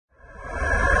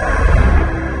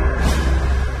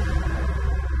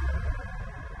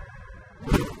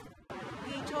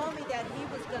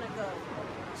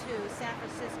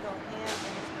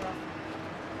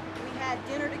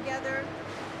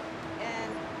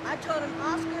I told him,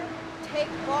 Oscar,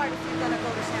 take BART if you're going to go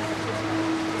to San Francisco.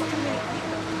 There's too many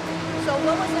people. So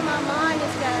what was in my mind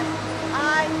is that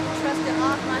I trusted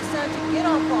my son to get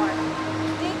on BART,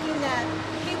 thinking that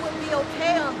he would be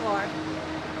okay on BART,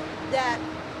 that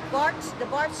the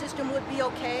BART system would be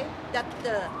okay, that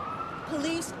the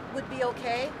police would be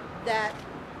okay, that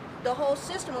the whole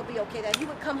system would be okay, that he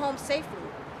would come home safely.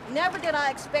 Never did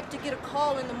I expect to get a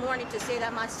call in the morning to say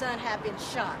that my son had been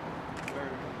shot,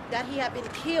 that he had been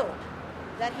killed,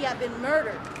 that he had been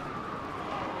murdered.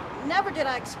 Never did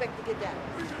I expect to get that.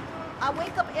 I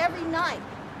wake up every night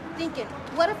thinking,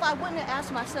 what if I wouldn't have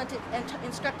asked my son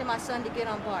instructed my son to get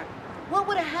on BART? What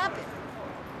would have happened?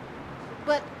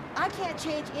 But I can't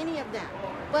change any of that.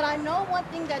 But I know one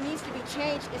thing that needs to be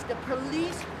changed is the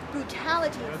police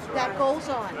brutality that goes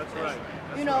on. That's right.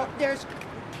 You know, there's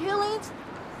killings,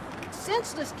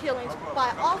 senseless killings by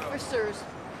officers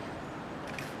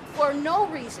for no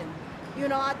reason. You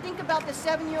know, I think about the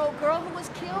 7-year-old girl who was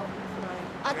killed.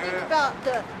 I think about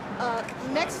the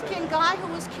Mexican guy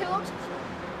who was killed.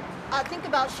 I think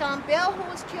about Sean Bell who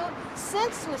was killed.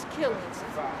 Senseless killings.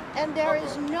 And there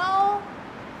is no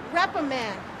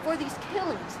reprimand for these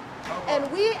killings. And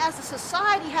we as a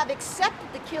society have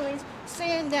accepted the killings,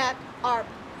 saying that our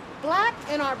black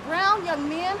and our brown young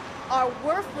men are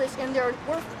worthless and they're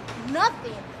worth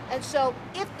nothing. And so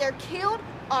if they're killed,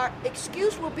 our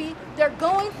excuse will be they're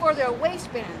going for their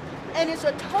waistband. And it's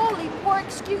a totally poor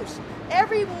excuse.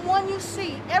 Every one you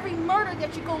see, every murder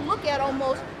that you go look at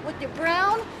almost with the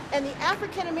brown and the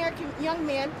African American young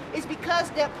men is because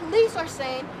the police are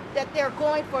saying that they're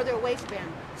going for their waistband.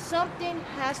 Something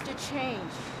has to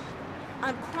change.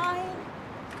 I'm crying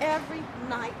every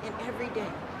night and every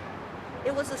day.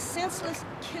 It was a senseless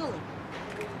killing.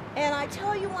 And I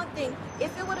tell you one thing,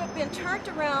 if it would have been turned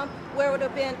around where it would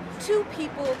have been 2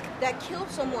 people that killed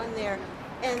someone there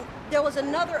and there was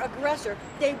another aggressor,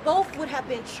 they both would have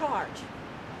been charged.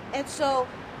 And so,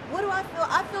 what do I feel?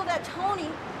 I feel that Tony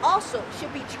also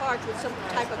should be charged with some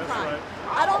type of crime.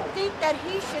 I don't think that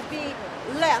he should be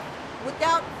left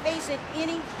without facing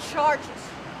any charges.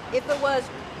 If it was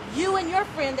you and your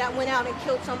friend that went out and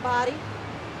killed somebody,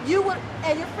 you would,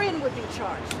 and your friend would be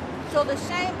charged. So the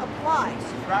same applies.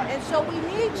 And so we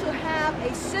need to have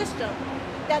a system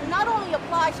that not only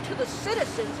applies to the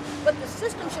citizens, but the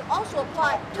system should also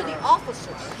apply to the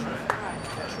officers.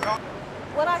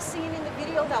 What I seen in the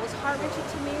video that was heart-wrenching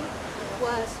to me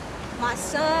was my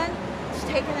son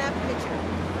taking that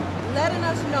picture, letting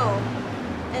us know,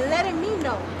 and letting me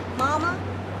know, Mama,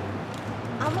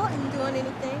 I wasn't doing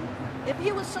anything. If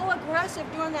he was so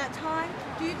aggressive during that time,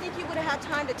 do you think he would have had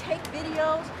time to take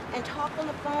videos and talk on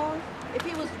the phone? If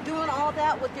he was doing all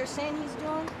that, what they're saying he's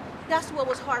doing, that's what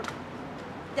was hard.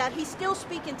 That he's still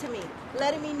speaking to me,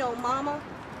 letting me know, Mama,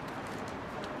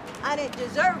 I didn't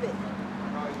deserve it,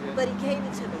 but he gave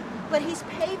it to me. But he's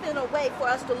paving a way for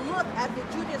us to look at the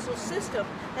judicial system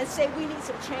and say we need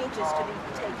some changes to be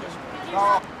taken.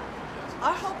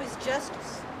 Our hope is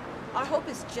justice. Our hope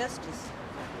is justice.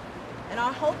 And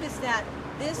our hope is that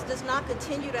this does not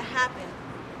continue to happen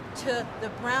to the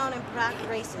brown and black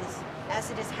races as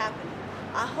it is happening.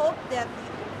 I hope that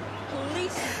the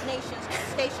police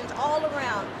stations all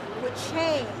around would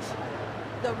change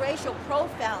the racial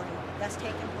profiling that's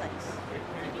taking place.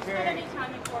 Did you spend any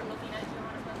time in court looking at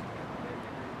Johannnes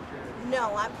Mehserle?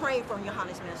 No, I'm praying for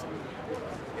Johannnes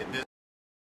Mehserle.